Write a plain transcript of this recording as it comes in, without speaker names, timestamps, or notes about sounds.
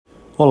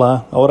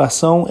Olá, a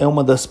oração é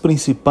uma das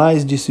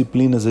principais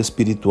disciplinas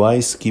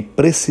espirituais que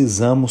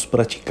precisamos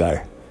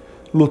praticar.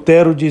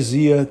 Lutero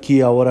dizia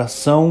que a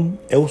oração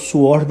é o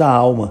suor da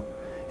alma,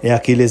 é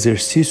aquele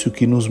exercício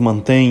que nos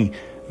mantém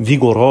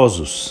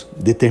vigorosos,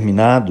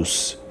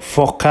 determinados,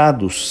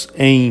 focados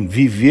em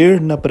viver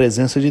na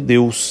presença de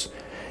Deus,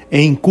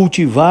 em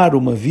cultivar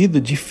uma vida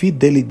de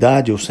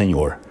fidelidade ao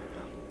Senhor.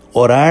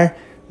 Orar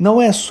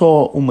não é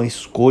só uma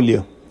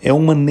escolha, é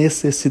uma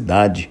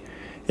necessidade.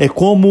 É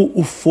como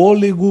o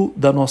fôlego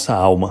da nossa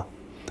alma.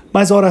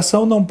 Mas a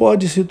oração não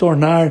pode se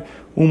tornar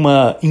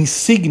uma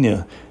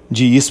insígnia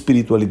de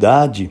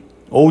espiritualidade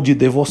ou de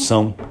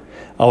devoção.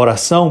 A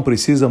oração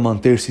precisa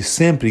manter-se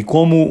sempre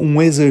como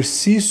um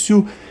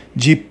exercício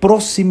de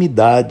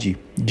proximidade,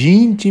 de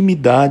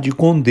intimidade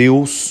com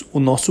Deus,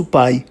 o nosso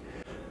Pai.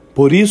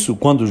 Por isso,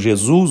 quando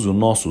Jesus, o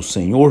nosso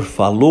Senhor,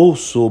 falou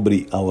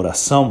sobre a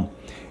oração,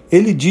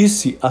 ele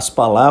disse as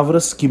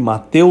palavras que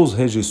Mateus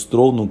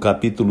registrou no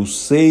capítulo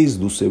 6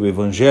 do seu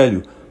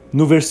Evangelho,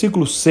 no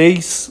versículo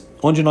 6,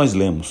 onde nós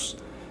lemos: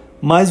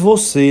 "Mas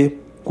você,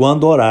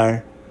 quando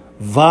orar,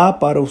 vá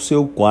para o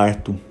seu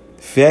quarto,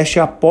 feche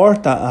a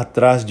porta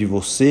atrás de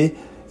você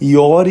e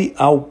ore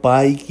ao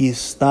Pai que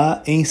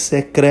está em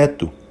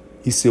secreto,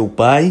 e seu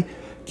Pai,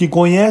 que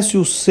conhece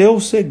os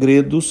seus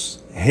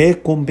segredos,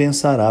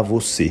 recompensará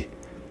você."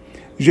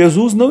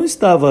 Jesus não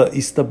estava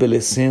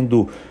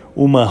estabelecendo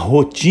uma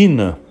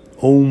rotina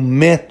ou um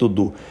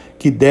método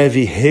que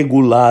deve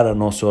regular a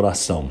nossa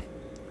oração.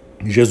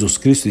 Jesus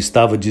Cristo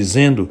estava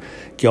dizendo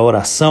que a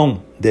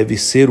oração deve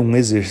ser um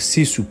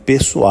exercício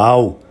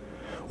pessoal,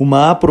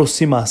 uma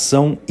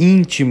aproximação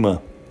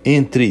íntima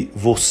entre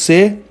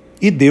você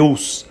e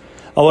Deus.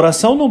 A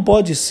oração não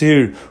pode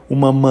ser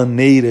uma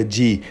maneira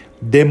de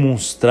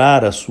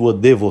demonstrar a sua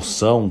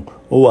devoção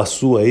ou a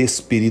sua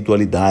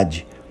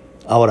espiritualidade.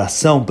 A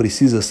oração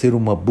precisa ser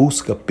uma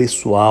busca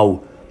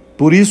pessoal.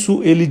 Por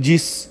isso ele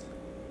diz: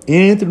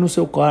 entre no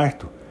seu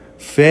quarto,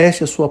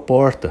 feche a sua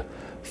porta,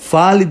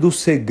 fale dos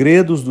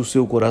segredos do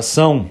seu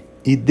coração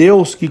e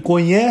Deus, que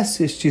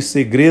conhece estes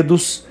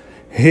segredos,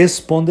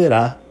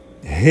 responderá,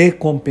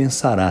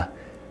 recompensará.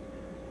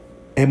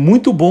 É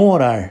muito bom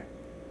orar,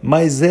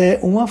 mas é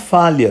uma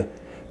falha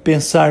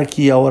pensar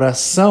que a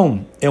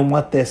oração é um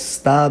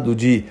atestado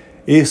de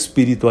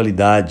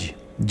espiritualidade,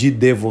 de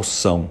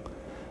devoção.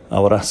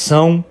 A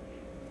oração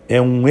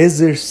é um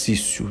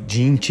exercício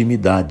de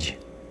intimidade.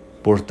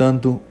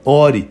 Portanto,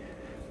 ore,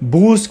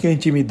 busque a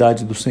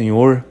intimidade do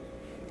Senhor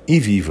e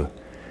viva.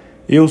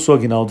 Eu sou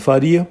Aguinaldo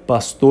Faria,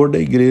 pastor da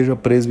Igreja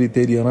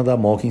Presbiteriana da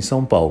Moca, em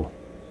São Paulo.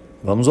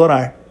 Vamos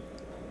orar.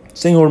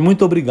 Senhor,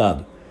 muito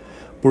obrigado,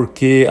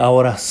 porque a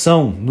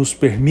oração nos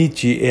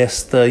permite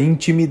esta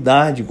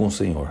intimidade com o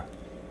Senhor.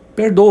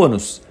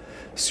 Perdoa-nos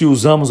se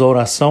usamos a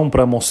oração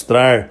para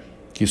mostrar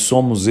que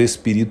somos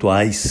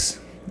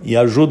espirituais e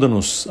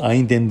ajuda-nos a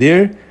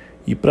entender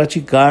e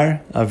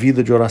praticar a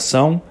vida de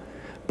oração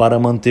para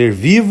manter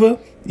viva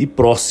e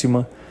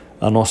próxima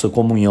a nossa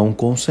comunhão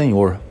com o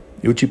Senhor.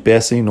 Eu te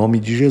peço em nome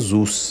de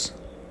Jesus.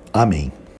 Amém.